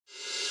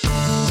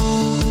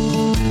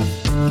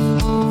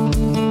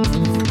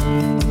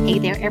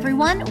there,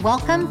 everyone.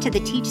 Welcome to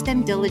the Teach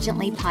Them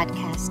Diligently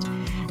podcast.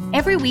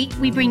 Every week,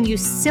 we bring you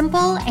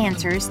simple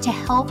answers to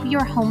help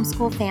your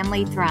homeschool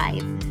family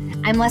thrive.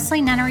 I'm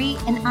Leslie Nunnery,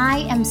 and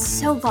I am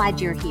so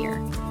glad you're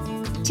here.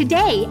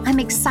 Today, I'm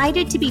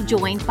excited to be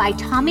joined by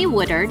Tommy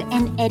Woodard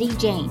and Eddie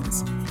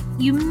James.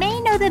 You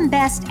may know them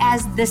best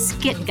as the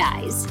Skit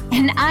Guys,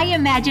 and I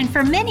imagine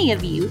for many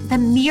of you, the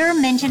mere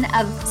mention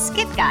of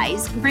Skit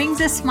Guys brings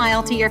a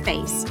smile to your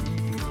face.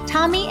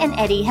 Tommy and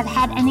Eddie have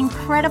had an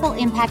incredible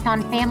impact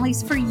on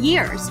families for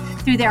years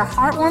through their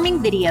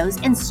heartwarming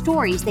videos and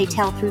stories they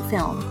tell through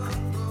film.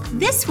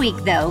 This week,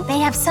 though, they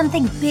have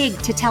something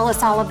big to tell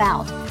us all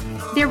about.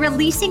 They're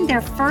releasing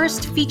their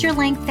first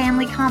feature-length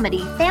family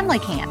comedy, Family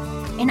Camp,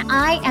 and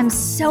I am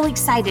so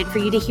excited for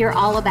you to hear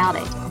all about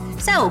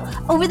it. So,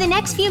 over the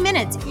next few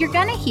minutes, you're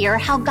going to hear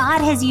how God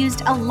has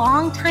used a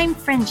long-time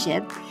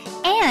friendship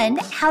and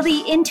how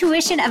the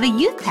intuition of a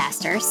youth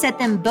pastor set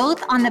them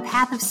both on the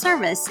path of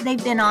service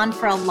they've been on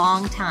for a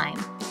long time.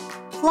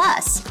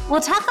 Plus,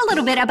 we'll talk a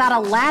little bit about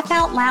a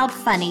laugh-out-loud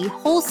funny,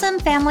 wholesome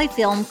family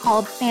film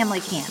called Family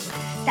Camp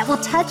that will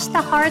touch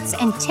the hearts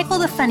and tickle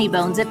the funny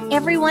bones of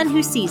everyone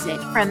who sees it,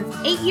 from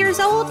 8 years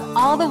old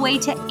all the way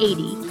to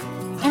 80.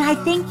 And I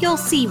think you'll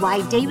see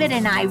why David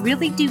and I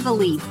really do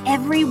believe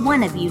every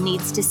one of you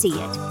needs to see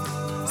it.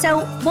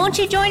 So won't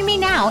you join me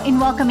now in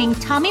welcoming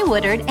Tommy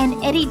Woodard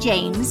and Eddie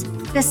James,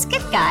 the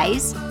Skit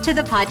Guys, to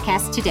the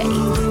podcast today.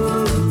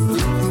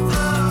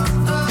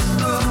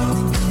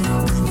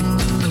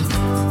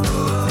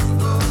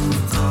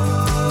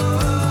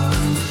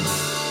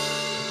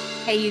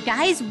 Hey, you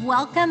guys,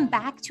 welcome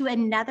back to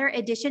another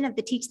edition of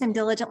the Teach Them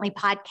Diligently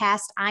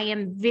podcast. I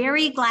am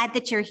very glad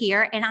that you're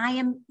here, and I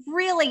am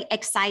really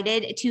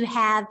excited to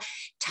have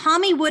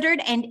Tommy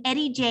Woodard and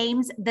Eddie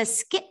James, the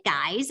Skit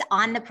Guys,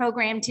 on the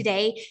program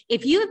today.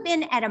 If you have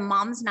been at a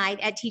mom's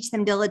night at Teach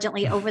Them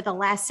Diligently over the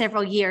last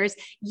several years,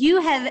 you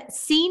have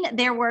seen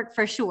their work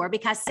for sure,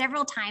 because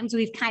several times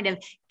we've kind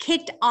of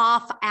kicked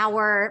off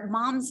our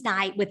mom's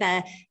night with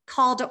a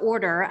call to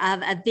order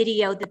of a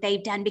video that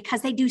they've done,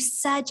 because they do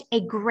such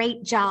a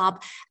great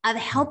job of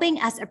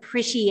helping us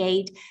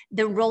appreciate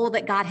the role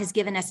that God has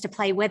given us to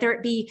play, whether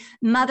it be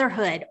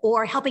motherhood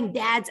or helping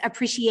dads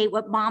appreciate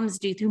what moms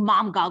do through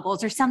mom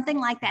goggles or something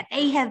like that.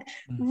 They have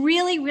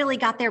really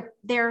got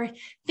their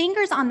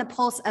fingers on the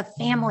pulse of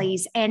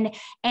families and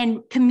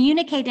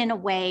communicate in a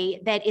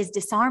way that is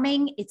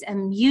disarming. It's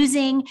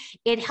amusing.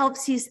 It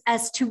helps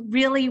us to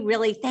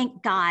really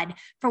thank God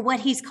for what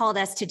he's called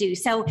us to do.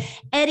 So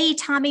Eddie,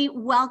 Tommy,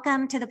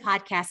 welcome to the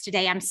podcast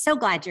today. I'm so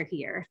glad you're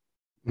here.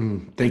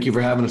 Thank you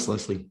for having us,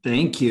 Leslie.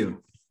 Thank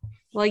you.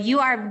 Well, you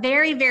are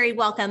very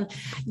welcome.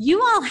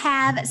 You all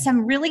have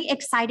some really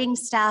exciting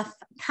stuff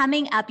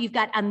coming up. You've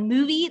got a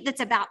movie that's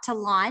about to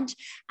launch.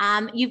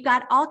 You've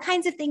got all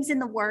kinds of things in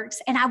the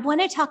works, and I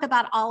want to talk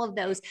about all of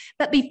those.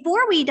 But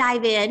before we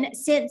dive in,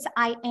 since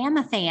I am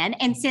a fan,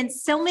 and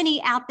since so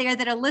many out there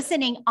that are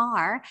listening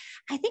are,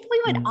 I think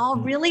we would all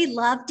really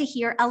love to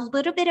hear a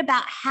little bit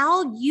about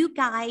how you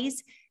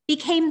guys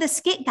became the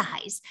Skit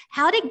Guys.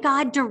 How did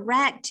God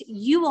direct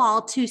you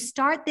all to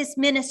start this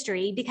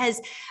ministry?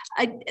 Because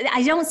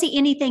I don't see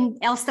anything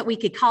else that we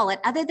could call it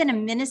other than a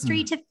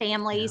ministry to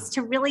families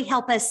to really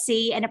help us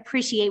see and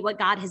appreciate what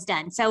God has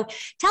done. So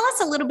tell us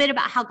a little bit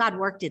about how God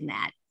worked in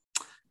that.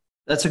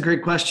 That's a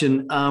great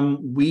question.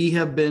 We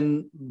have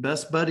been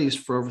best buddies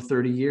for over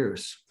 30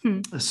 years.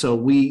 So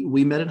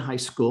we met in high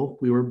school.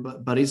 We were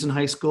buddies in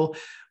high school.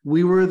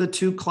 We were the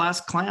two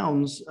class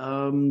clowns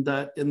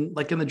that in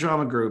the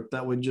drama group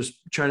that would just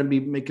try to be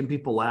making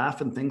people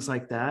laugh and things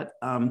like that.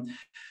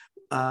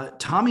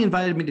 Tommy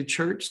invited me to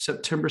church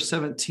September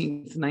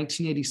 17th,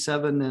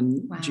 1987.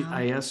 And wow.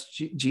 I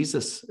asked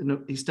Jesus,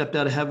 and he stepped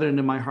out of heaven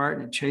into my heart,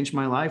 and it changed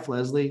my life,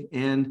 Leslie.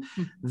 And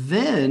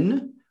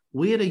then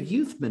we had a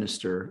youth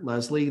minister,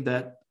 Leslie,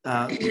 that,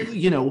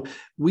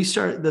 we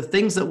started the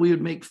things that we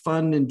would make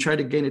fun and try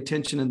to gain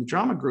attention in the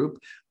drama group.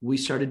 We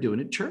started doing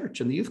at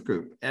church in the youth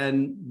group.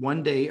 And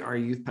one day our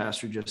youth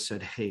pastor just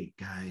said, "Hey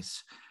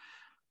guys,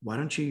 why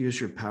don't you use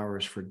your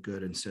powers for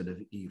good instead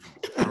of evil?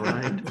 All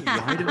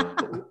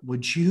right.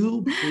 Would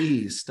you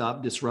please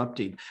stop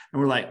disrupting?"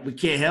 And we're like, "We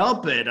can't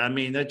help it. I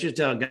mean, that's just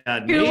how God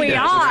made us." Here we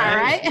are,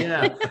 right?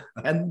 Yeah.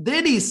 And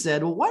then he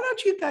said, "Well, why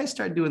don't you guys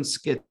start doing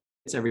skits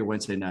every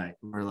Wednesday night?"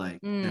 And we're like,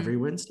 every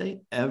Wednesday,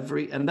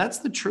 and that's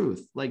the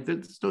truth. Like,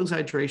 there's no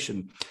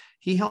exaggeration.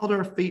 He held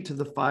our feet to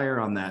the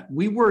fire on that.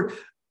 We were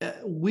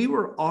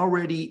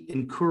already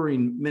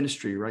incurring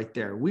ministry right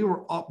there. We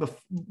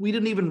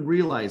didn't even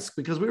realize,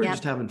 because we were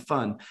just having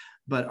fun.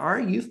 But our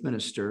youth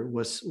minister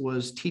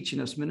was teaching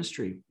us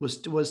ministry,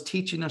 was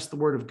teaching us the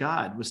word of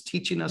God, was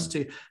teaching us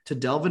to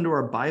delve into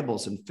our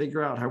Bibles and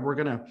figure out how we're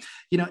going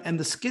to, and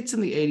the skits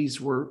in the 80s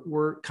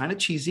were kind of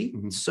cheesy.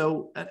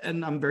 So,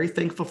 and I'm very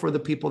thankful for the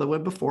people that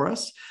went before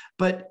us,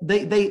 but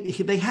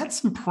they had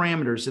some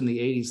parameters in the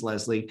 80s,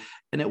 Leslie.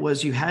 And it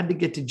was, you had to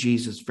get to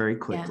Jesus very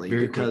quickly,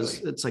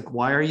 because it's like,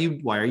 why are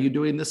you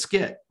doing the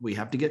skit? We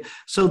have to get,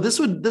 so this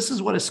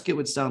is what a skit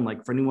would sound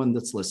like for anyone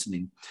that's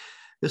listening.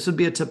 This would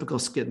be a typical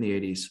skit in the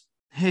 80s.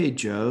 Hey,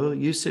 Joe,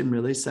 you seem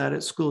really sad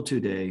at school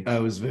today. I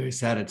was very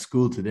sad at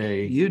school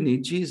today. You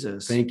need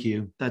Jesus. Thank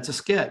you. That's a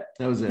skit.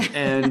 That was it.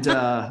 And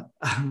that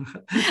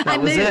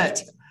was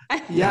it.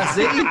 Yeah,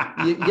 see?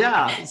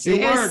 Yeah.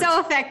 See, it was so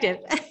effective.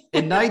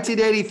 In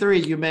 1983,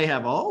 you may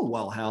have, oh,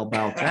 well, how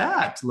about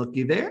that?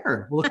 Looky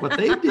there. Look what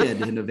they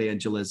did in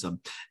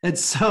evangelism. And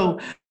so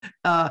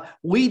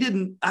we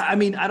didn't, I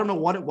mean, I don't know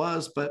what it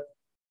was, but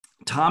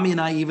Tommy and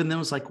I even then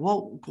was like,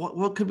 well,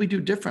 what could we do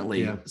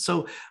differently? Yeah.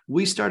 So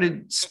we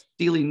started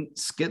stealing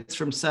skits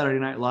from Saturday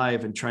Night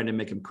Live and trying to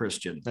make them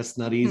Christian. That's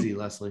not easy,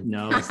 Leslie.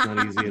 No, that's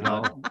not easy at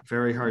all.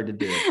 Very hard to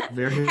do.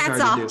 Very Hats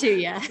hard off to do. to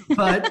you.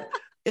 But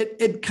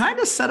it kind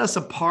of set us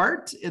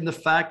apart in the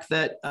fact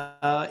that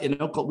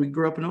we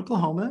grew up in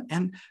Oklahoma,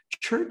 and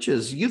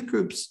churches, youth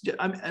groups,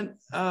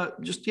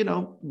 just,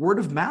 word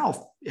of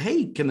mouth.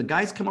 Hey, can the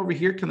guys come over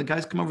here? Can the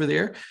guys come over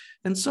there?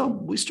 And so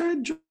we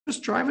started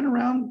just driving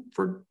around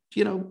for,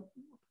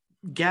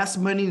 gas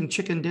money and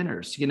chicken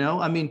dinners,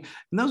 and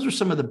those are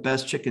some of the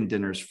best chicken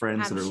dinners,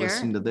 friends that are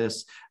listening to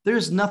this.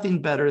 There's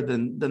nothing better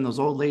than those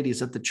old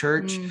ladies at the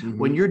church. Mm-hmm.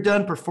 When you're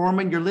done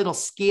performing your little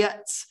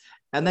skits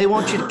and they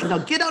want you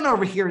to get on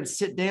over here and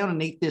sit down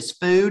and eat this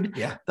food.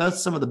 Yeah.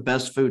 That's some of the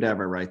best food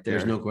ever right there.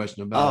 There's no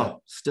question about it.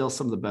 Still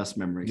some of the best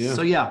memories. Yeah.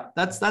 So yeah,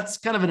 that's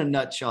kind of in a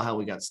nutshell how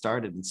we got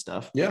started and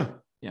stuff. Yeah.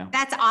 Yeah.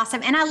 That's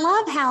awesome. And I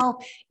love how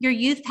your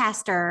youth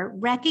pastor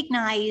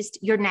recognized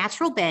your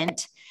natural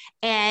bent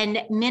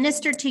and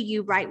ministered to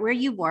you right where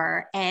you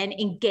were and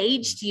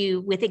engaged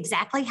you with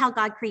exactly how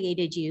God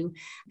created you.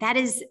 That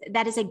is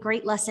a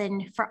great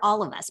lesson for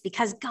all of us,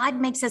 because God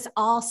makes us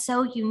all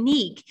so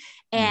unique.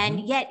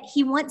 And yet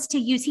he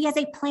has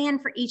a plan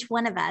for each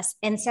one of us.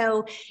 And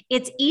so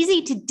it's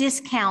easy to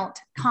discount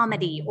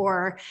comedy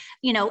or,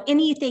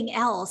 anything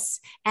else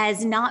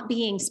as not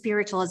being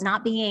spiritual, as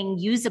not being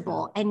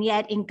usable. And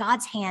yet in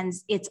God's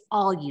hands, it's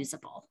all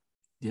usable.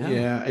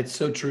 Yeah, it's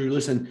so true.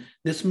 Listen,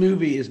 this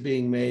movie is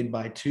being made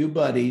by two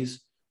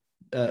buddies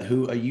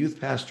who a youth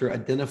pastor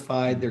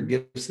identified their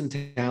gifts and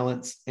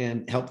talents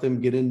and helped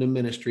them get into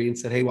ministry and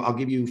said, hey, well, I'll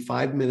give you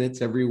 5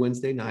 minutes every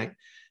Wednesday night.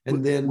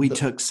 And then we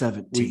took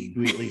 17.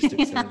 We at least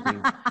took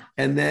 17.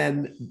 And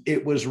then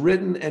it was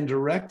written and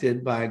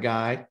directed by a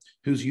guy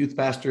whose youth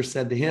pastor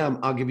said to him,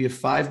 I'll give you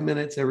 5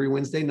 minutes every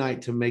Wednesday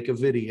night to make a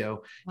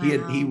video.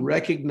 Wow. He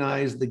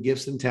recognized the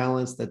gifts and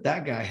talents that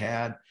guy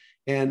had.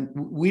 And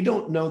we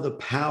don't know the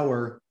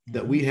power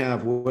that we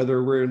have,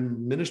 whether we're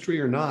in ministry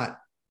or not,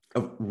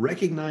 of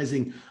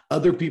recognizing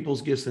other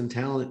people's gifts and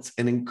talents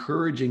and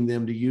encouraging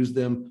them to use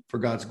them for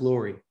God's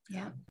glory.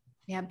 Yeah.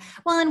 Yeah.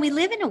 Well, and we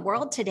live in a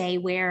world today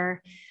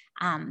where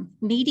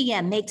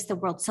media makes the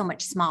world so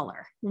much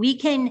smaller. We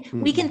can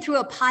through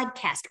a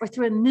podcast or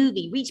through a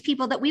movie reach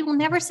people that we will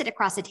never sit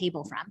across a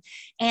table from.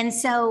 And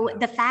so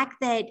the fact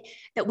that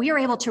we are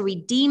able to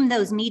redeem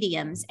those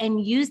mediums and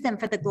use them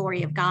for the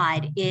glory of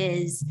God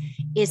is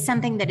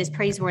something that is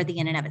praiseworthy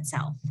in and of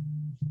itself.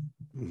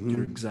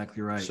 You're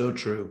exactly right. So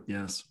true.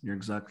 Yes, you're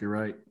exactly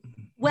right.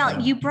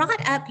 Well, you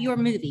brought up your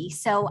movie,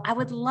 so I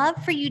would love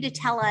for you to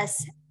tell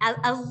us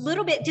a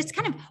little bit, just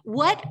kind of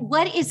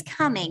what is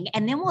coming,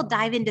 and then we'll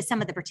dive into some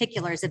of the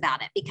particulars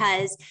about it,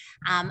 because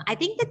I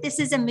think that this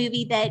is a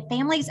movie that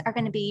families are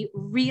going to be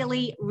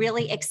really,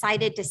 really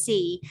excited to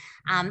see.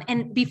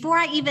 And before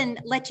I even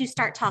let you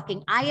start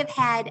talking, I have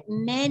had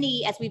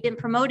many, as we've been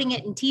promoting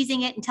it and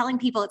teasing it and telling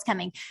people it's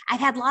coming,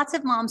 I've had lots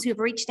of moms who have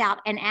reached out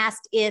and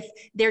asked if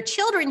their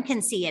children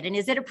can see it and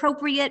is it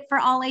appropriate for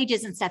all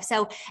ages and stuff.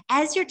 So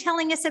as you're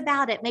telling us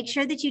about it, make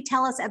sure that you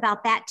tell us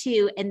about that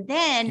too. And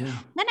then I'm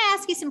going to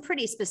ask you some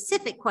pretty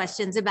specific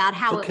questions about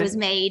how it was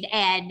made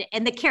and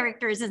the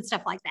characters and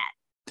stuff like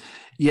that.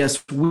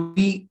 Yes,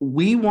 we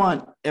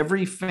want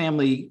every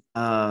family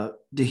to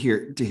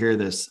hear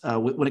this.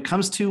 When it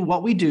comes to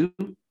what we do,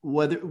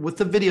 whether with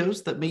the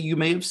videos that you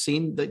may have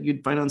seen that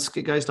you'd find on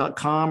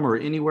skitguys.com or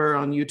anywhere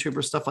on YouTube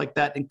or stuff like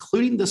that,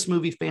 including this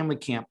movie Family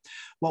Camp,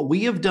 what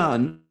we have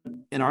done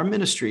in our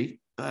ministry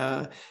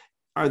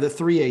are the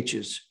 3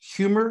 H's: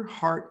 humor,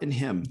 heart, and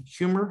him.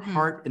 Humor,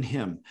 heart, and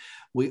him.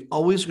 We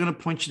always going to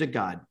point you to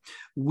God.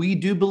 We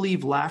do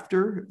believe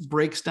laughter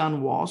breaks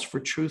down walls for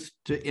truth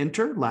to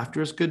enter.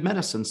 Laughter is good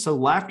medicine. So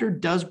laughter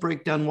does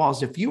break down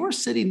walls. If you are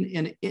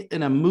sitting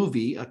in a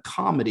movie, a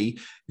comedy,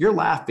 you're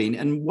laughing,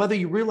 and whether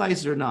you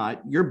realize it or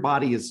not, your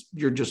body is,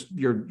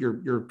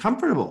 you're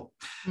comfortable.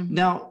 Mm-hmm.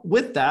 Now,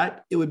 with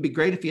that, it would be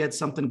great if you had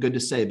something good to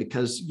say,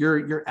 because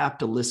you're apt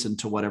to listen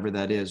to whatever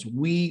that is.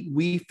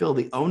 We feel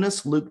the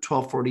onus, Luke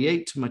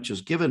 12:48, too much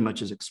is given,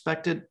 much is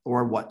expected,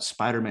 or what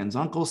Spider-Man's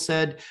uncle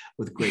said,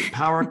 with great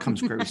power comes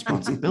great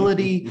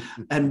responsibility.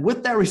 And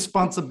with that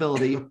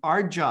responsibility,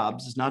 our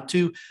jobs is not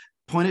to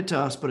point it to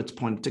us, but it's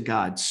pointed to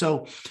God.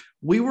 So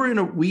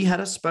we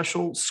had a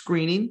special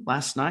screening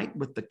last night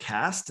with the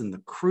cast and the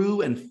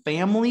crew and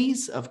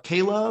families of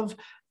K-Love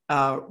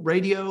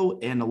Radio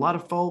and a lot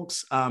of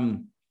folks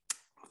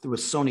there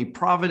was Sony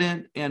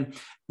Provident, and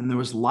there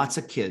was lots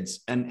of kids.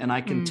 And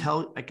I can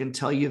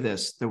tell you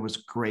this, there was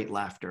great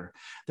laughter.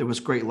 There was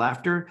great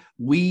laughter.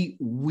 We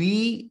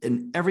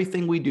in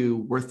everything we do,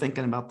 we're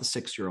thinking about the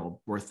 6-year-old.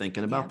 We're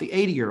thinking about the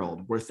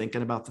 80-year-old. We're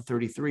thinking about the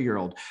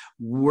 33-year-old.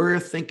 We're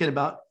thinking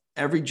about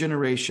every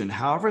generation.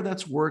 However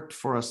that's worked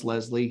for us,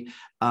 Leslie.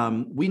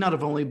 We not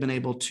have only been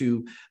able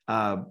to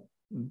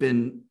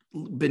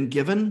been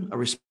given a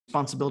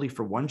responsibility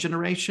for one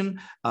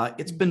generation,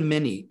 it's been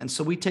many. And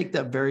so we take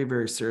that very,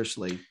 very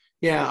seriously.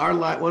 Yeah,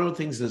 one of the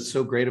things that's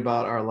so great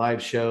about our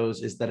live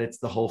shows is that it's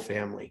the whole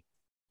family.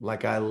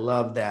 Like, I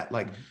love that.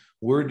 Like,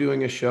 we're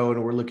doing a show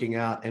and we're looking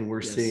out and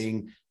we're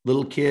seeing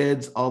little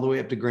kids all the way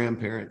up to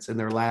grandparents, and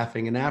they're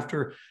laughing. And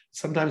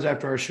sometimes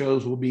after our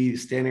shows, we'll be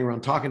standing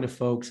around talking to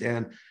folks,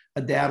 and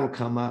a dad will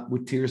come up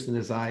with tears in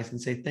his eyes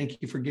and say,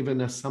 "Thank you for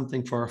giving us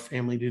something for our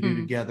family to do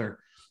together."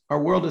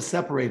 Our world has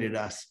separated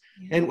us.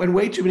 Yeah. And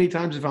way too many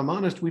times, if I'm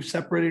honest, we've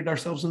separated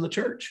ourselves in the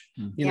church.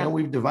 You know,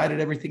 we've divided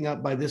everything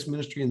up by this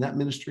ministry and that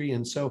ministry.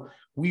 And so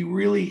we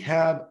really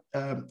have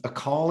a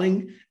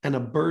calling and a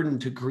burden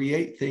to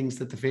create things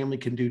that the family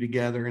can do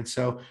together. And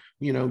so,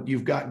 you know,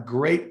 you've got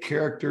great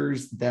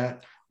characters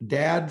that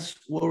dads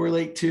will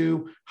relate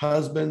to,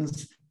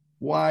 husbands,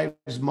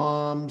 wives,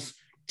 moms,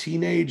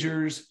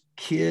 teenagers,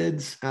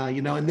 kids,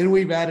 you know, and then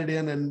we've added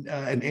in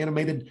an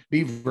animated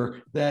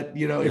beaver that,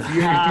 you know,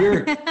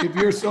 if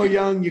you're so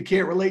young you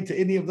can't relate to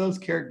any of those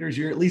characters,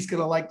 you're at least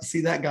going to like to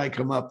see that guy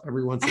come up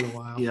every once in a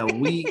while. Yeah,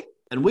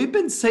 we've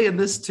been saying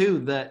this too,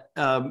 that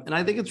and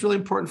I think it's really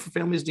important for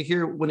families to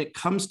hear when it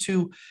comes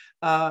to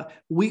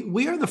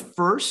we are the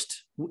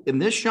first in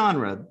this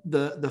genre.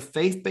 The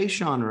faith-based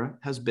genre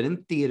has been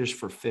in theaters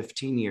for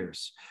 15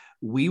 years.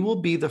 We will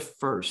be the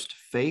first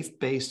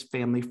faith-based,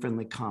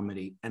 family-friendly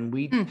comedy. And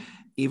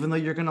even though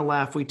you're going to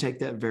laugh, we take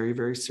that very,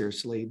 very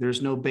seriously.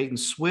 There's no bait and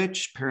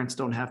switch. Parents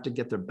don't have to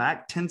get their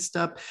back tensed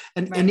up.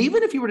 And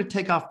even if you were to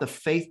take off the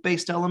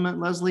faith-based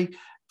element, Leslie,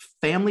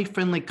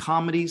 family-friendly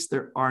comedies,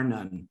 there are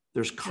none.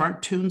 There's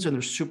cartoons and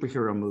there's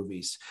superhero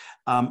movies.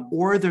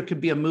 Or there could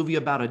be a movie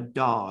about a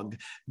dog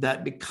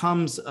that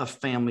becomes a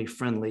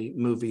family-friendly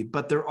movie.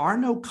 But there are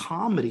no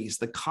comedies.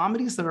 The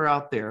comedies that are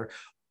out there,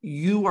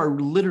 you are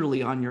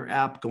literally on your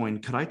app going,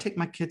 could I take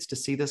my kids to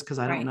see this? Because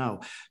I don't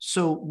know.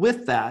 So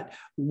with that,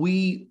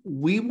 we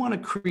want to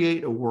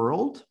create a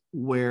world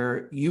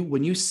where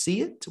when you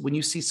see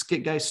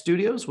Skit Guy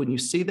Studios, when you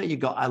see that, you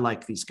go, I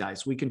like these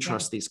guys. We can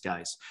trust these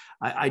guys.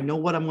 I know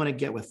what I'm going to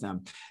get with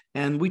them.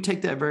 And we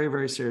take that very,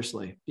 very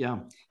seriously. Yeah.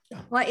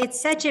 Well, it's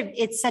such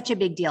a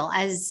big deal.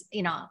 As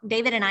you know,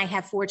 David and I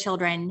have 4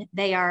 children.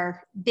 They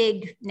are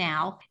big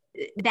now.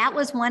 That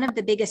was one of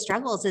the biggest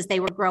struggles as they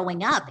were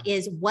growing up,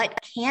 is what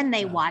can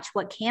they watch?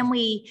 What can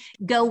we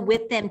go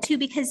with them to?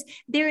 Because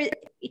they're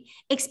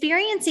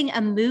experiencing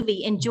a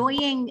movie,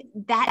 enjoying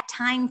that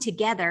time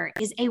together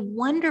is a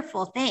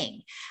wonderful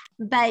thing.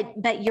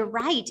 But you're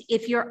right.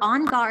 If you're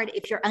on guard,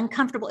 if you're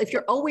uncomfortable, if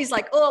you're always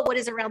like, oh, what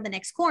is around the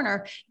next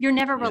corner? You're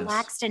never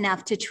relaxed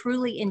enough to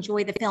truly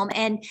enjoy the film.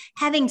 And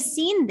having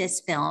seen this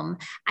film,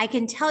 I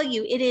can tell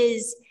you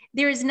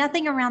there is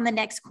nothing around the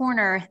next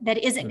corner that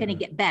isn't going to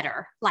get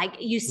better. Like,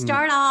 you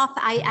start off,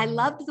 I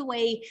loved the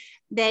way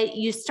that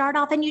you start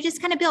off and you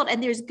just kind of build,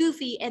 and there's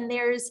goofy and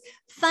there's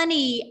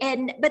funny,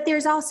 but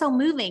there's also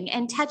moving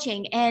and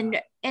touching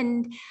and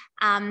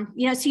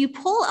you know, so you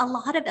pull a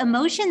lot of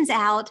emotions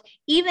out,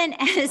 even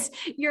as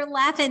you're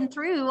laughing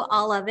through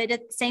all of it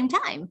at the same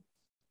time.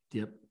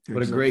 Yep.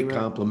 What a great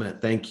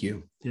compliment. Thank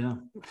you. Yeah.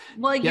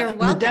 Well, you're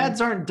welcome. The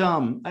dads aren't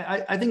dumb.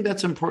 I think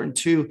that's important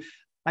too.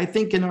 I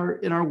think in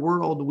our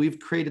world, we've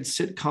created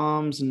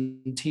sitcoms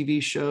and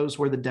TV shows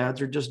where the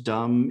dads are just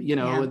dumb, you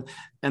know,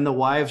 and the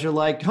wives are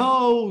like,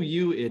 oh,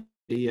 you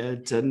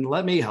idiot, and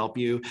let me help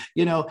you,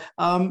 you know,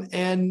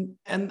 and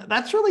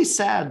that's really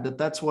sad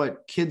that's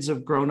what kids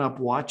have grown up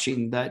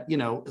watching, that, you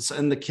know,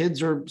 and the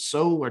kids are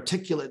so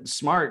articulate and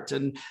smart,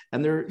 and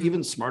they're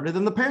even smarter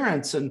than the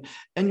parents, and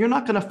you're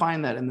not going to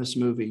find that in this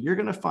movie. You're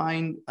going to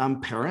find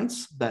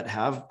parents that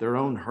have their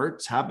own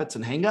hurts, habits,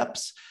 and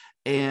hangups.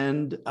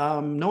 And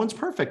no one's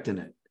perfect in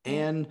it.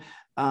 And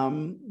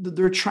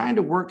they're trying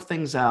to work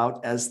things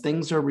out as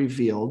things are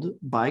revealed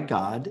by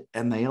God,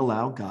 and they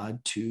allow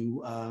God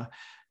to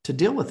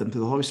deal with them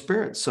through the Holy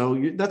Spirit.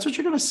 So that's what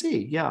you're going to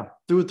see. Yeah.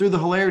 Through the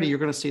hilarity, you're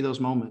going to see those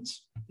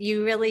moments.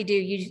 You really do.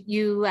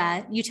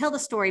 You tell the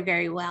story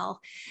very well.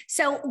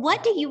 So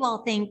what do you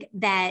all think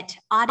that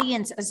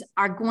audiences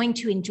are going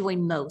to enjoy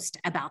most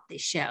about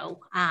this show?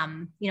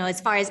 You know,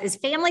 as far as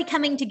family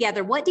coming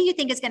together, what do you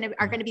think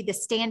are going to be the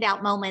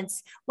standout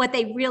moments, what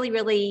they really,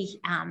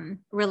 really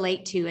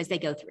relate to as they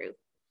go through?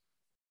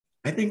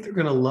 I think they're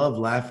going to love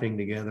laughing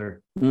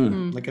together.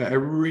 Like, I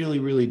really,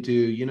 really do.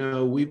 You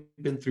know, we've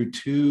been through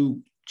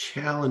 2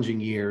 challenging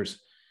years,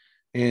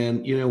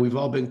 and, you know, we've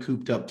all been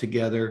cooped up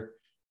together,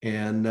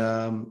 and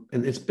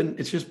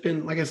it's just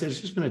been, like I said,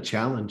 it's just been a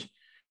challenge.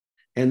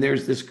 And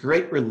there's this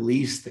great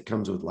release that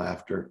comes with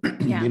laughter.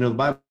 You know,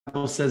 the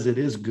Bible says it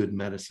is good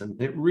medicine.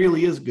 It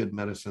really is good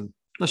medicine.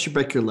 Unless you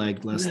break your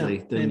leg,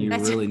 Leslie, then you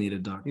really need a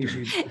doctor.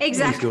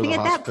 Exactly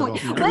at that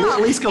point. Well,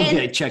 at least go get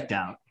it checked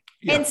out.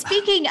 Yeah. And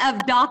speaking of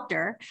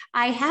doctor,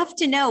 I have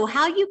to know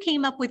how you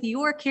came up with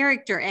your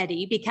character,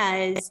 Eddie,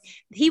 because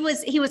he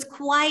was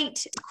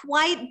quite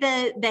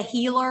the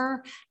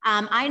healer.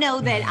 I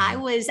know that I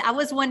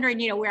was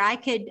wondering, where I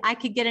could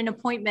get an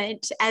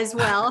appointment as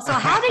well. So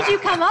how did you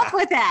come up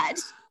with that?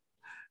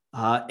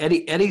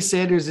 Eddie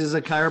Sanders is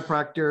a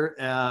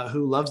chiropractor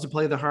who loves to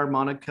play the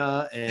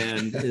harmonica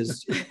and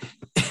is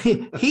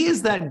he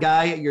is that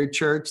guy at your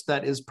church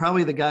that is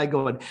probably the guy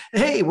going,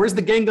 "Hey, where's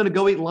the gang going to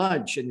go eat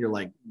lunch?" And you're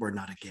like, "We're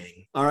not a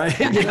gang, all right."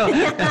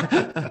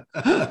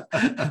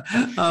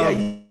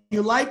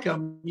 You like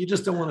him, you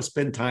just don't want to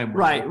spend time with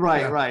right, him.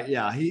 Right.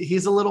 Yeah,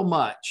 he's a little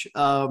much.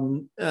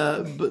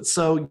 But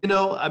so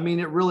I mean,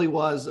 it really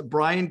was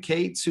Brian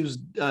Cates, who's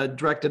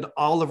directed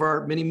all of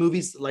our mini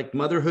movies like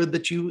Motherhood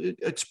that you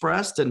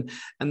expressed, and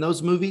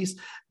those movies.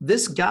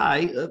 This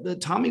guy,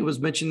 Tommy was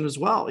mentioning as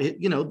well.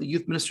 The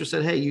youth minister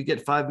said, "Hey, you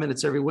get 5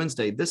 minutes every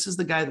Wednesday." This is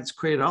the guy that's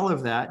created all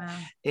of that, wow.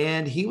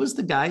 And he was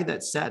the guy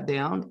that sat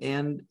down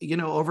and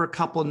over a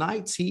couple of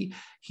nights he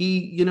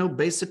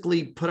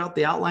basically put out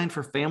the outline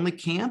for family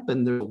camp.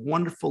 And there's a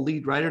wonderful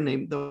lead writer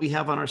that we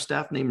have on our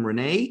staff named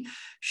Renee.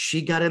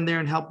 She got in there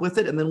and helped with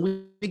it. And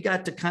then we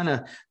got to kind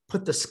of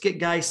put the Skit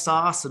Guy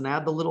sauce and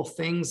add the little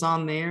things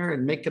on there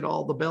and make it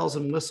all the bells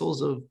and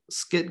whistles of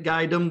Skit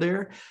Guydom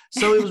there.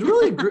 So it was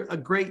really a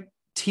great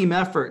team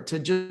effort to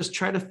just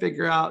try to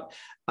figure out,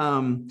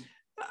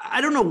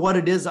 I don't know what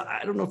it is.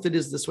 I don't know if it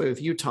is this way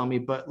with you, Tommy,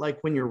 but like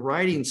when you're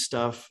writing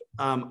stuff,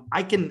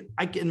 I can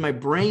in my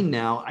brain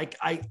now,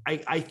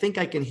 I think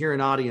I can hear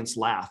an audience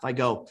laugh. I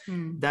go,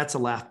 that's a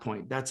laugh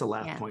point. That's a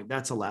laugh point.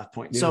 That's a laugh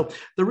point. Yeah. So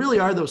there really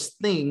are those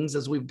things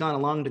as we've gone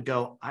along to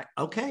go, I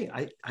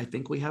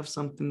think we have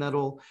something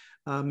that'll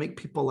make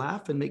people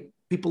laugh and make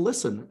people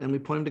listen, and we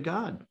point them to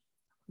God.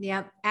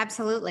 Yeah,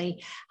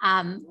 absolutely.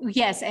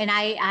 Yes. And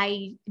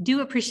I do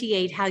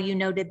appreciate how you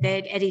noted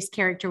that Eddie's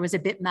character was a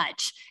bit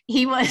much.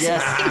 He was,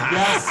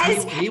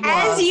 as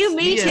you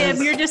meet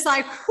him, you're just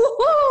like,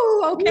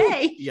 whoo,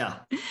 okay. Yeah.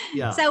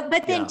 So,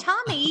 but then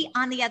Tommy,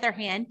 on the other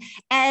hand,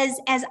 as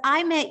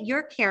I met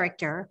your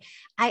character,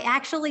 I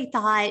actually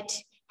thought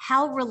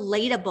how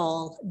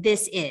relatable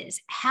this is.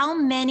 How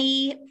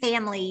many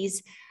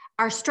families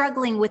are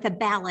struggling with a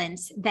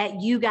balance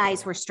that you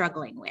guys were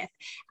struggling with,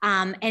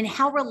 and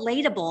how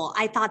relatable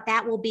I thought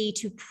that will be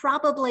to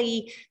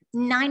probably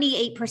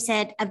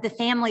 98% of the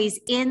families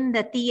in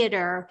the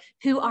theater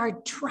who are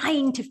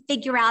trying to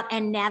figure out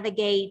and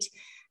navigate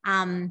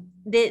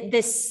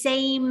the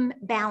same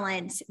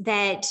balance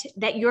that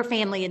your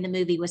family in the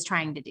movie was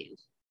trying to do.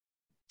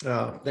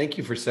 Thank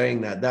you for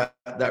saying that.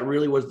 That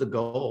really was the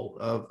goal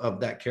of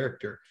that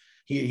character.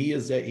 He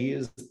is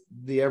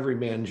the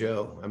everyman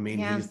Joe. I mean,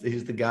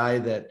 he's the guy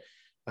that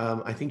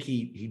I think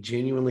he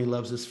genuinely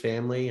loves his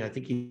family. I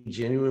think he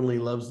genuinely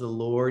loves the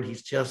Lord.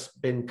 He's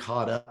just been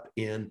caught up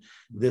in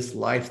this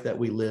life that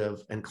we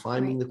live and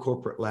climbing the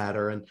corporate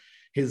ladder. And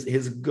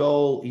his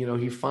goal,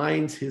 he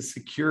finds his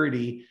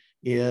security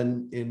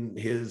in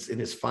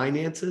his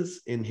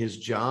finances, in hhis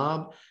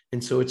job.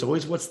 And so it's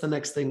always, what's the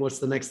next thing? What's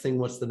the next thing?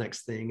 What's the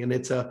next thing? And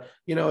it's a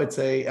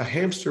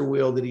hamster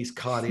wheel that he's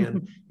caught in,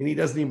 and he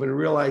doesn't even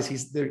realize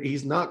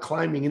he's not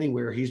climbing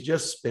anywhere. He's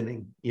just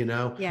spinning,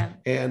 Yeah.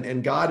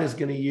 And God is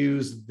going to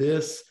use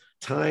this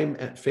time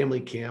at family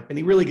camp, and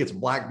he really gets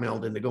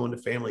blackmailed into going to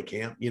family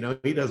camp. He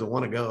doesn't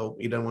want to go.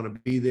 He doesn't want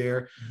to be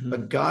there,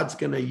 but God's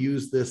going to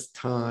use this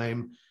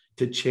time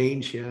to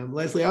change him.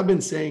 Leslie, I've been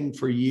saying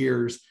for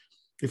years,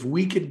 if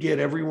we could get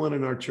everyone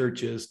in our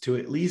churches to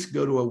at least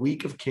go to a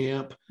week of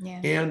camp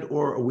and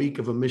or a week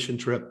of a mission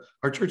trip,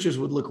 our churches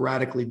would look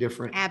radically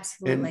different.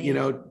 Absolutely.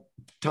 And,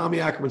 Tommy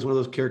Ackerman's one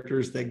of those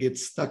characters that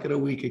gets stuck at a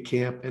week of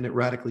camp and it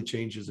radically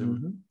changes him.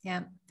 Mm-hmm.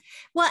 Yeah.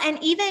 Well, and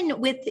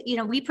even with,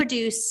 we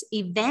produce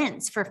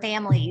events for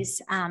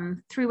families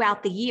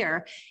throughout the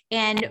year.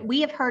 And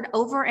we have heard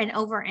over and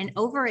over and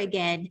over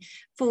again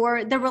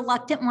for the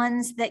reluctant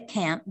ones that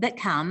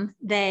come,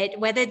 that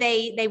whether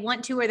they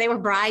want to or they were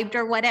bribed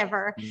or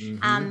whatever,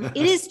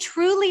 it is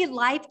truly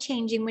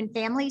life-changing when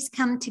families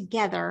come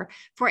together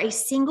for a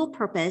single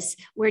purpose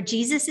where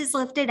Jesus is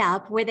lifted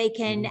up, where they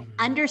can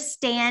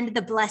understand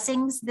the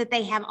blessings that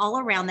they have all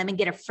around them and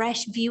get a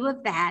fresh view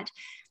of that.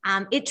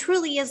 It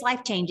truly is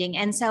life-changing.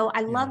 And so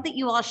I love that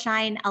you all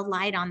shine a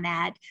light on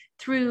that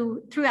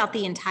throughout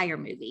the entire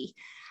movie.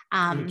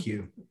 Thank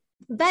you.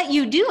 But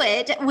you do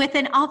it with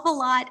an awful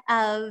lot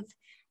of,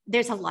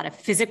 there's a lot of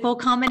physical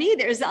comedy.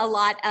 There's a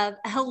lot of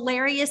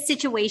hilarious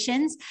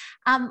situations.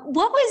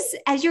 What was,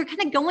 as you're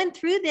kind of going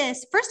through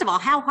this, first of all,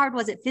 how hard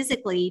was it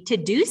physically to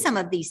do some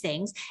of these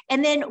things?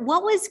 And then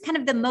what was kind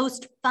of the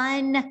most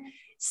fun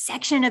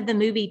section of the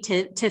movie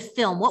to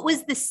film? What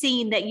was the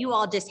scene that you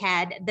all just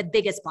had the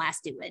biggest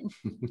blast doing?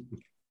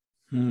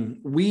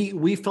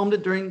 We filmed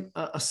it during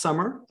a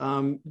summer.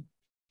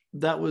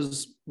 That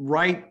was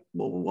right.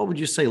 What would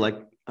you say? Like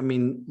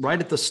right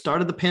at the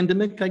start of the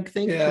pandemic, I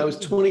think. Yeah, it was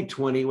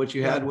 2020. What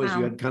you had was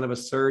you had kind of a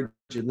surge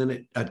and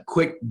then a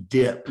quick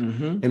dip.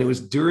 And it was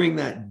during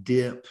that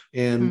dip.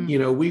 And,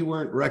 we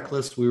weren't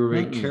reckless. We were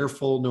very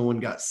careful. No one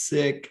got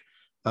sick.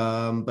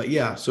 But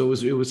yeah, so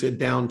it was a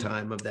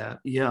downtime of that.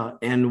 Yeah.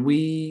 And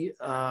we,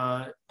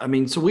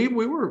 so we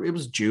were, it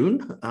was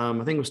June. I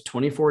think it was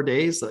 24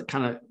 days,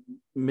 kind of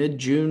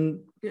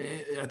mid-June.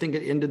 I think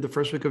it ended the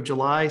first week of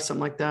July,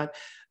 something like that.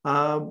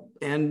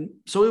 And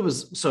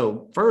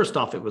so first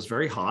off, it was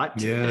very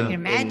hot. Yeah. I can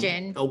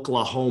imagine.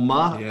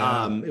 Oklahoma.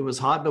 Yeah. It was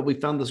hot, but we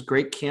found this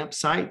great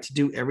campsite to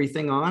do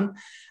everything on.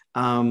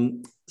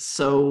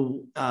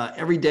 So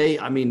every day,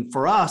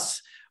 for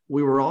us,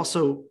 we were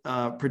also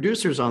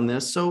producers on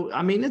this. So,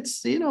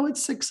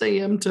 it's 6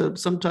 a.m. to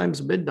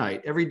sometimes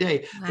midnight every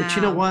day. Wow. But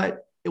you know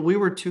what? We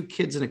were two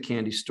kids in a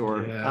candy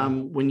store. Yeah.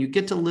 When you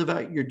get to live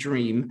out your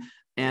dream,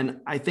 and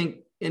I think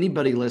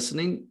anybody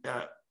listening,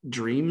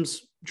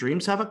 dreams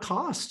have a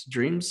cost.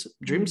 Dreams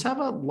have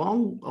a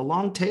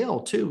long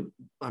tail too.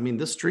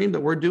 This dream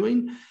that we're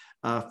doing,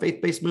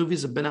 faith-based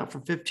movies have been out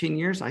for 15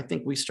 years. I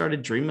think we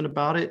started dreaming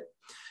about it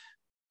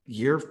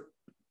year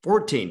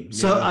 14. Yeah.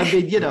 So,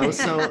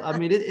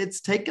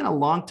 it's taken a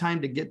long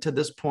time to get to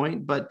this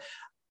point, but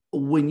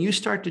when you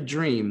start to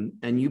dream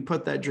and you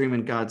put that dream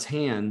in God's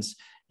hands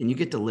and you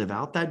get to live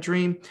out that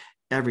dream,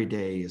 every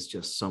day is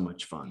just so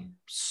much fun.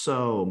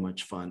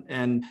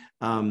 And,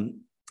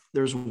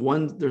 there's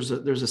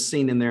a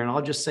scene in there, and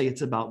I'll just say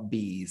it's about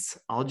bees.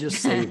 I'll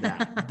just say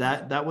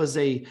that was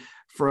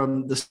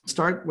from the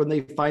start when they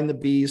find the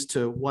bees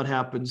to what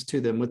happens to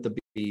them with the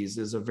bees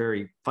is a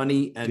very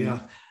funny and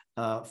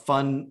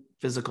fun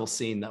physical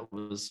scene that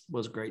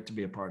was great to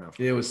be a part of.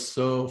 It was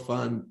so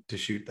fun to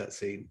shoot that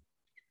scene.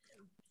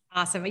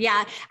 Awesome.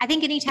 Yeah. I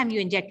think anytime you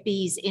inject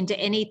bees into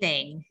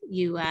anything,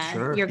 you're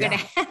going to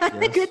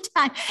have a good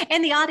time,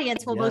 and the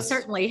audience will most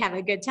certainly have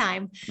a good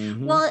time.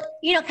 Mm-hmm. Well,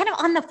 kind of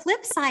on the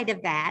flip side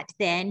of that,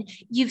 then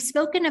you've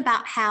spoken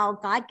about how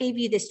God gave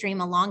you this dream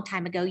a long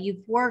time ago.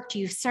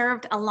 You've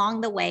served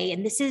along the way,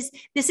 and this is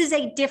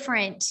a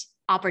different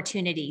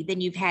opportunity than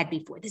you've had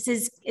before. This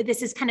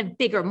is kind of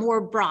bigger, more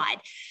broad.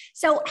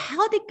 So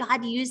how did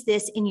God use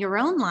this in your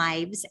own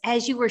lives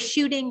as you were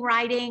shooting,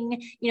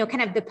 writing,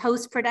 kind of the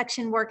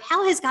post-production work?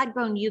 How has God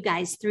grown you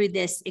guys through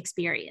this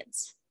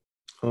experience?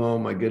 Oh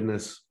my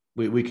goodness.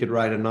 We could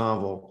write a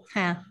novel.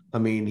 Huh.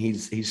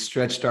 He's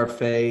stretched our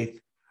faith.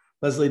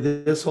 Leslie,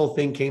 this whole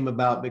thing came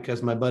about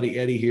because my buddy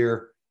Eddie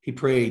here, he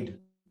prayed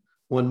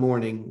one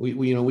morning.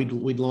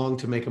 We'd longed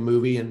to make a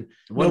movie, and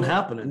it wasn't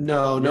happening.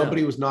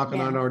 Nobody was knocking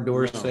on our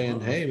doors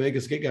saying, "Hey, make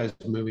a Skit Guys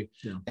movie."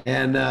 Yeah.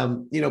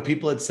 And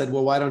people had said,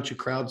 "Well, why don't you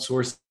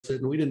crowdsource it?"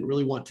 And we didn't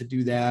really want to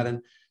do that.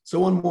 And so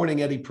one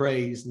morning, Eddie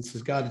prays and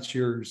says, "God, it's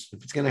yours.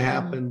 If it's going to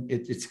happen,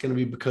 it's going to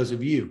be because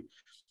of you."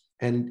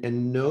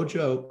 And no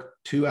joke,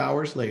 2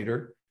 hours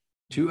later,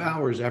 2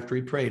 hours after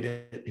he prayed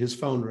it, his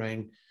phone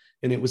rang,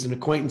 and it was an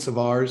acquaintance of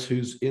ours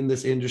who's in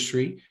this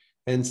industry,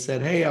 and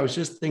said, "Hey, I was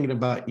just thinking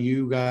about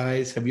you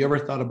guys. Have you ever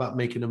thought about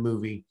making a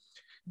movie?"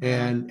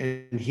 And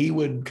he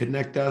would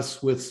connect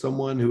us with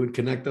someone who would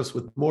connect us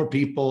with more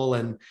people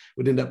and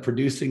would end up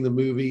producing the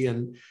movie.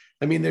 And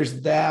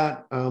there's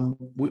that.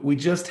 We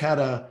just had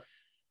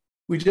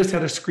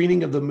a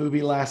screening of the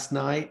movie last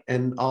night,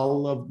 and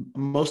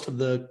most of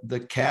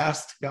the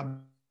cast got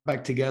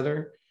back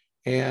together.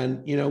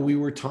 And, we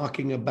were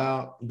talking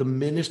about the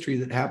ministry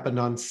that happened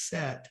on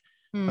set.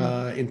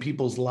 In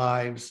people's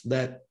lives,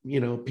 that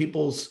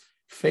people's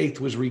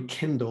faith was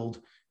rekindled.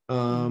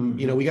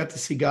 We got to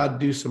see God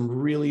do some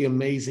really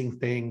amazing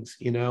things,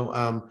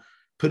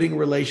 putting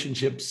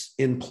relationships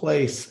in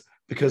place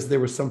because there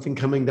was something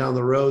coming down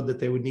the road that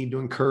they would need to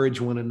encourage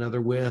one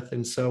another with.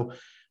 And so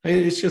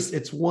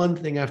it's one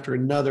thing after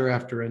another.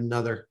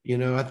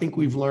 I think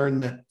we've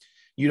learned that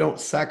you don't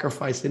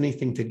sacrifice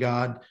anything to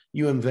God,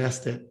 you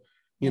invest it.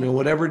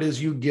 Whatever it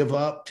is you give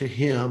up to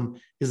him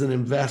is an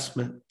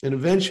investment, and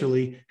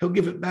eventually he'll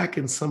give it back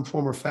in some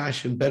form or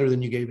fashion better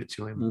than you gave it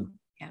to him.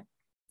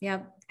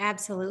 Yeah,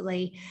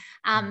 absolutely.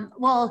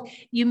 Well,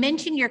 you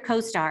mentioned your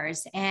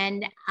co-stars,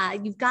 and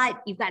you've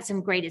got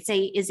some great,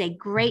 is a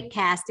great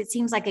cast. It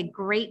seems like a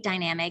great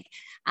dynamic.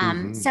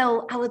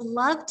 So I would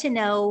love to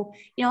know,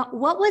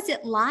 what was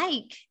it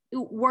like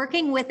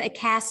working with a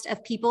cast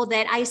of people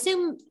that I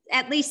assume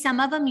at least some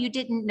of them you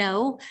didn't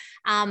know?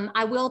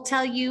 I will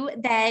tell you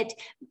that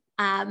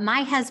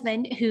my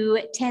husband, who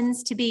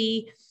tends to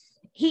be,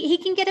 he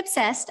can get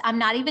obsessed. I'm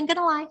not even going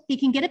to lie. He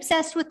can get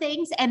obsessed with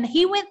things. And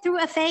he went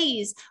through a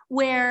phase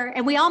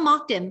and we all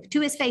mocked him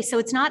to his face.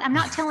 So I'm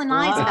not telling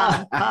lies about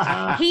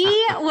him. He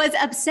was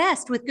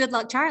obsessed with Good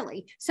Luck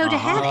Charlie. So to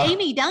have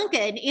Amy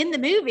Duncan in the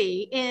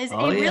movie is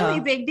really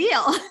big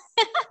deal.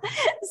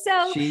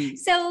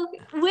 So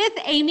with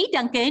Amy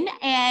Duncan,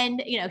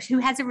 and who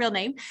has a real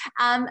name,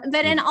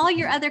 but in all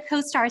your other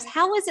co-stars,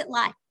 how was it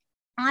like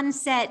on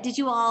set? Did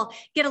you all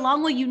get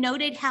along well? You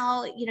noted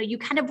how you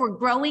kind of were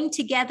growing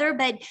together,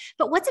 but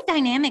what's a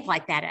dynamic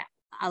like that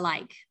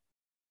like?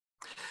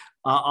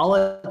 I'll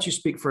let you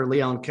speak for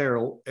Leon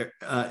Carroll,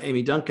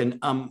 Amy Duncan.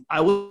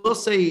 I will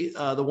say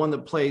the one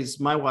that plays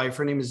my wife,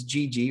 her name is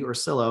Gigi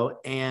Orsillo,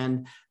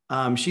 and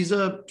she's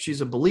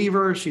a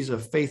believer. She's a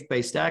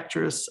faith-based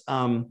actress.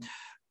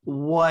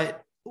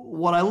 What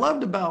I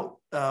loved about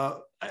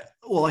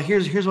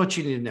here's what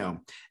you need to know.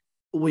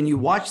 When you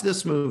watch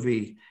this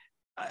movie,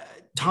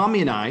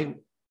 Tommy and I,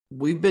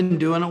 we've been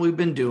doing what we've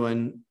been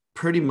doing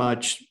pretty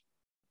much.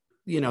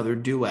 They're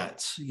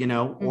duets,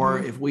 or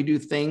if we do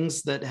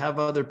things that have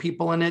other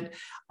people in it,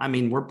 I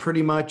mean, we're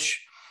pretty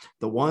much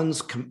the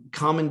ones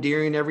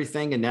commandeering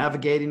everything and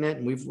navigating it.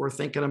 And we're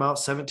thinking about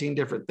 17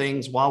 different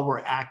things while we're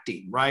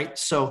acting. Right.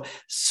 So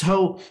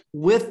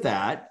with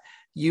that,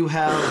 you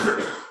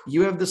have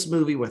this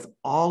movie with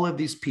all of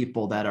these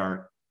people that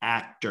are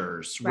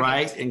actors,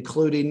 right?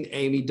 Including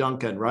Amy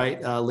Duncan,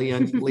 right?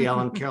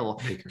 Leon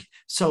Carroll.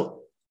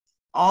 So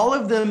all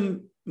of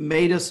them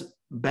made us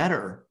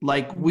better.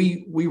 Like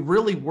we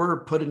really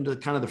were put into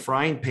kind of the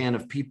frying pan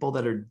of people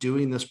that are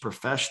doing this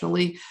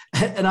professionally.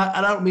 And I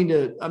don't mean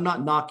to, I'm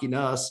not knocking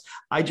us.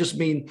 I just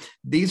mean,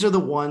 these are the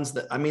ones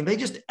that, I mean, they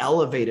just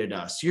elevated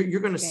us. You're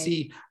going to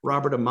see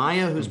Robert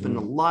Amaya, who's been in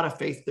a lot of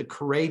The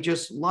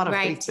Courageous, a lot of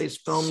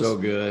faith-based films. So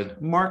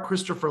good. Mark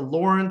Christopher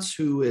Lawrence,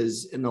 who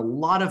is in a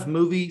lot of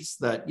movies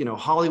that,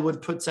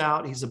 Hollywood puts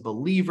out. He's a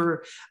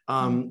believer.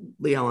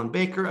 Lee Allen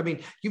Baker. I mean,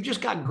 you've just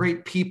got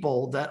great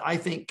people that I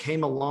think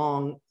came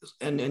along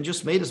and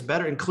just made us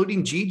better,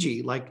 including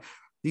Gigi. Like,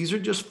 these are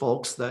just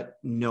folks that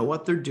know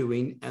what they're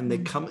doing, and they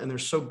come and they're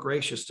so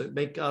gracious to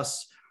make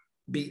us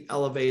be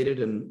elevated,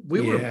 and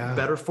we were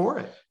better for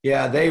it.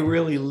 Yeah, they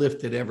really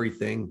lifted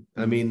everything.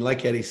 I mean,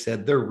 like Eddie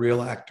said, they're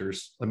real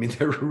actors. I mean,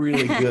 they're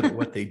really good at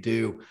what they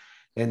do.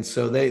 And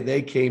so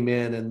they came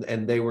in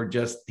and they were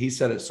just, he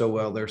said it so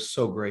well, they're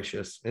so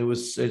gracious. It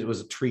was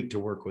a treat to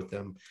work with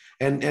them.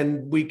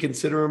 And we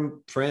consider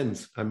them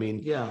friends. I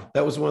mean,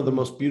 that was one of the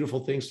most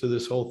beautiful things to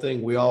this whole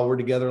thing. We all were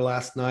together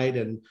last night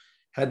and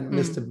hadn't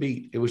missed a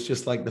beat. It was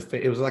just like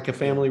it was like a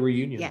family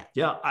reunion.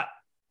 Yeah.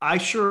 I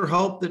sure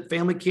hope that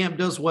Family Camp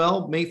does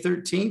well May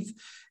 13th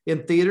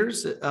in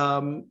theaters.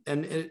 And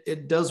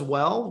it does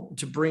well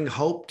to bring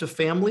hope to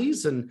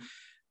families, and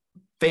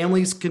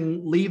families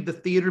can leave the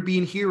theater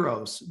being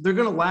heroes. They're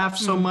going to laugh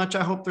so much.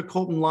 I hope they're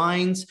quoting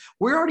lines.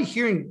 We're already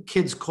hearing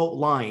kids quote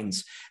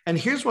lines. And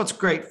here's what's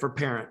great for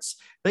parents.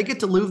 They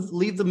get to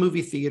leave the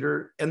movie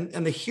theater, and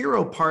the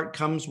hero part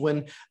comes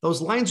when those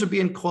lines are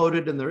being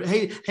quoted, and they're,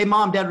 hey,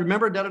 mom, dad,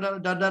 remember, da da da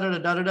da da da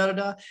da da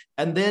da.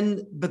 And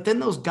then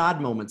those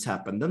God moments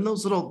happen. Then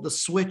the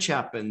switch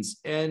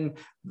happens, and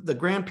the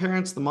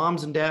grandparents, the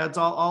moms and dads,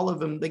 all of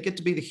them, they get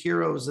to be the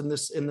heroes in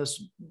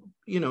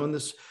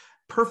this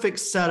perfect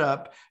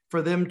setup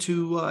for them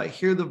to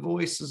hear the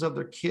voices of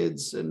their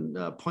kids and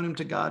point them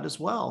to God as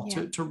well,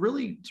 to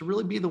really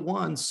be the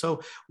ones.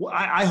 So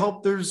I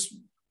hope there's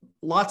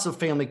lots of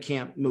family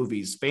camp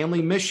movies,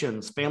 family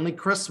missions, family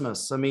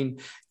Christmas. I mean,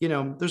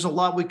 there's a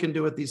lot we can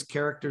do with these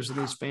characters and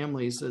these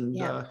families, and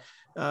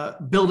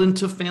build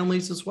into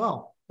families as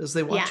well as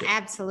they watch it. Yeah,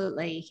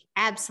 absolutely.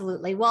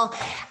 Absolutely. Well,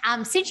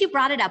 since you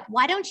brought it up,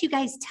 why don't you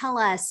guys tell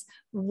us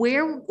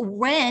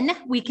when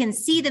we can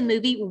see the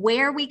movie,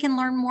 where we can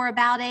learn more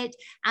about it?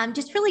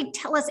 Just really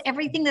tell us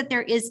everything that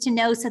there is to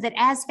know, so that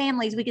as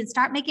families, we can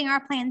start making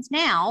our plans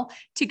now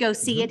to go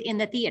see it in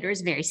the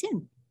theaters very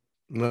soon.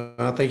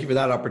 Thank you for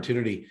that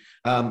opportunity.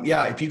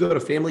 If you go to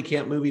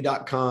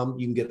familycampmovie.com,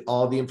 you can get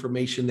all the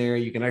information there.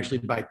 You can actually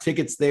buy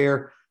tickets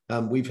there.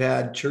 We've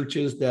had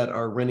churches that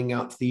are renting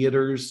out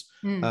theaters.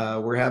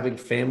 We're having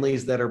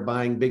families that are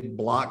buying big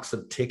blocks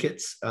of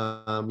tickets.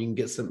 You can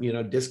get some,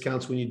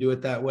 discounts when you do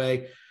it that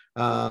way.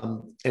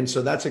 And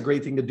so that's a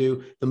great thing to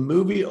do. The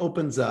movie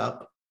opens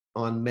up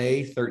on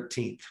May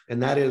 13th,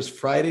 and that is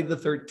Friday the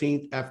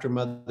 13th after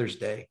Mother's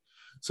Day.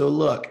 So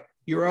look,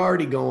 you're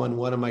already going,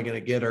 what am I going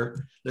to get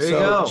her? There you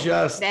go.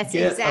 Just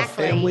get a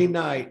family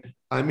night.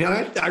 I mean,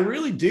 I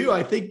really do.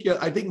 I think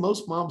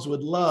most moms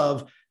would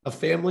love a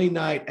family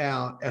night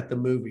out at the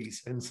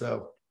movies. And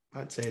so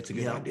I'd say it's a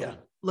good idea.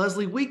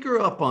 Leslie, we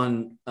grew up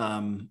on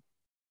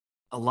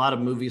a lot of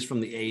movies from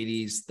the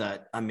 80s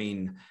that, I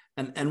mean,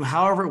 and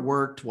however it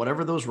worked,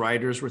 whatever those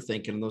writers were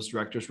thinking and those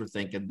directors were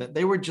thinking, that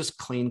they were just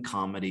clean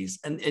comedies.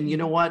 And you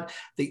know what?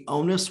 The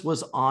onus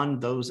was on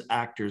those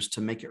actors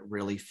to make it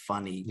really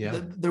funny. Yeah.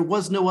 There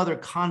was no other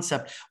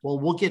concept. Well,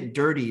 we'll get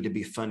dirty to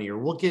be funny, or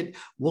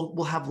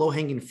we'll have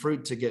low-hanging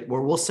fruit to get,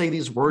 or we'll say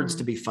these words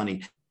to be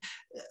funny,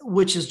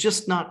 which is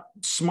just not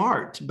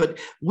smart. But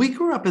we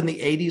grew up in the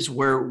 80s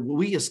where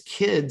we as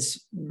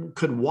kids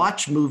could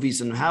watch movies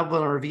and have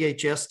on our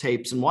VHS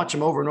tapes and watch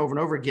them over and over and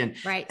over again.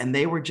 Right. And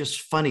they were just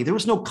funny. There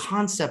was no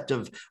concept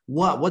of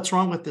what's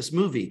wrong with this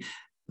movie.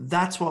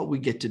 That's what we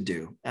get to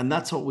do. And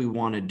that's what we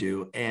want to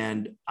do.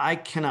 And I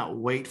cannot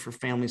wait for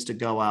families to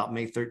go out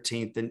May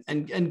 13th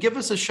and give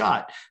us a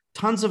shot.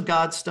 Tons of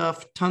God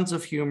stuff, tons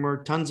of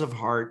humor, tons of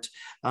heart.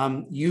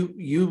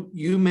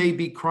 You may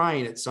be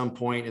crying at some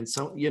point, and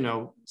so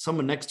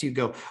someone next to you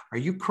go, "Are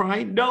you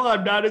crying?" "No,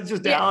 I'm not. It's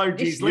just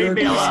allergies. Leave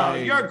me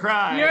alone. You're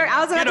crying."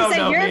 I was about to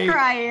say you're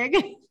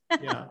crying.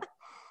 Yeah.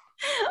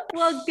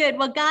 Well, good.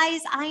 Well,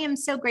 guys, I am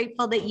so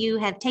grateful that you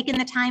have taken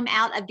the time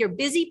out of your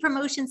busy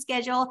promotion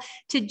schedule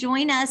to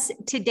join us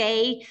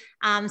today.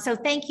 So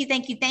thank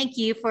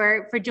you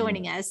for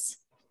joining us.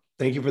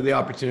 Thank you for the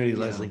opportunity,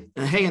 Leslie.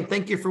 And hey, and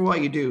thank you for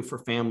what you do for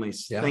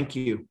families. Yeah. Thank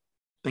you.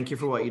 Thank you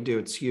for what you do.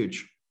 It's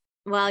huge.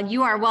 Well,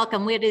 you are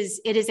welcome. It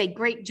is a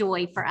great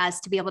joy for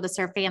us to be able to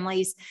serve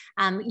families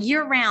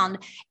year round.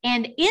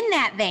 And in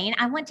that vein,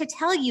 I want to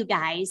tell you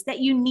guys that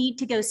you need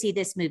to go see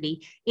this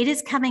movie. It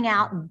is coming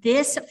out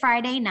this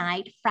Friday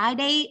night,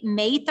 Friday,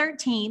 May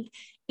 13th.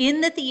 In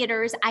the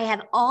theaters. I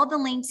have all the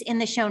links in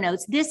the show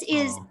notes. This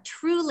is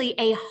truly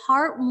a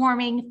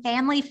heartwarming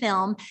family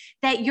film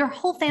that your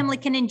whole family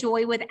can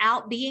enjoy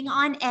without being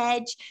on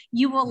edge.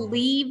 You will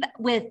leave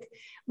with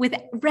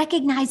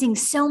recognizing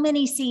so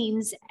many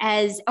scenes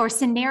or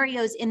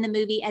scenarios in the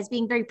movie as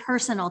being very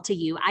personal to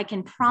you. I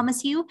can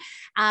promise you,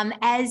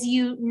 as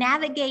you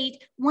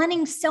navigate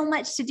wanting so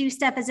much to do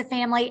stuff as a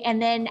family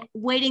and then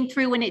waiting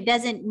through when it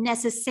doesn't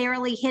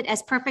necessarily hit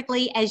as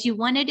perfectly as you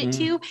wanted it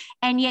to,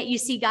 and yet you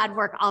see God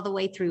work all the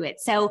way through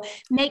it. So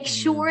make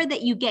sure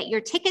that you get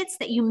your tickets,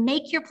 that you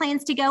make your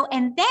plans to go,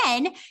 and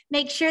then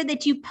make sure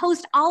that you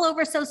post all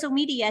over social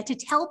media to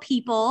tell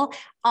people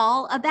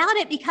all about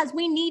it, because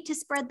we need to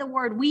spread the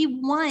word. We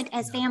want,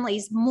 as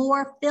families,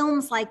 more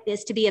films like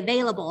this to be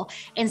available.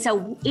 And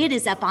so it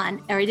is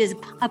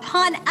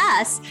upon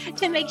us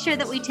to make sure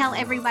that we tell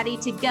everybody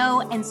to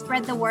go and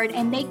spread the word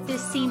and make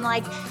this seem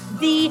like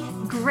the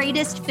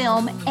greatest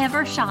film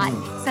ever shot,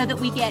 so that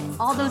we get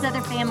all those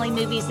other family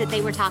movies that they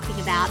were talking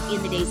about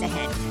in the days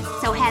ahead.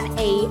 So have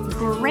a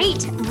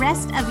great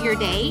rest of your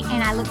day,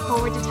 and I look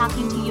forward to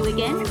talking to you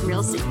again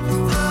real soon.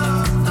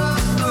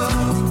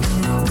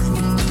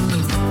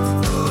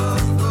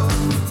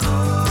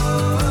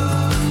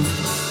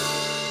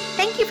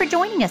 Thank you for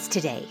joining us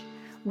today.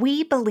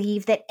 We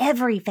believe that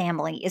every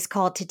family is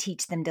called to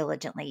teach them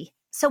diligently,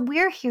 so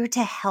we're here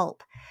to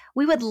help.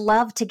 We would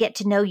love to get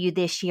to know you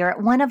this year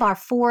at one of our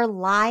 4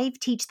 live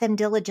Teach Them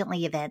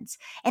Diligently events,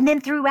 and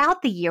then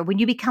throughout the year when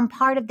you become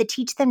part of the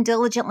Teach Them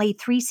Diligently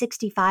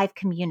 365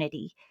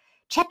 community.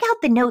 Check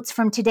out the notes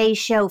from today's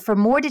show for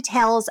more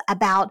details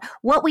about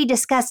what we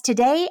discussed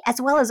today,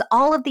 as well as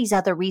all of these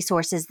other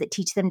resources that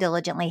Teach Them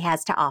Diligently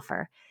has to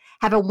offer.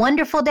 Have a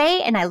wonderful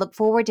day, and I look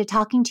forward to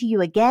talking to you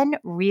again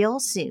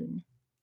real soon.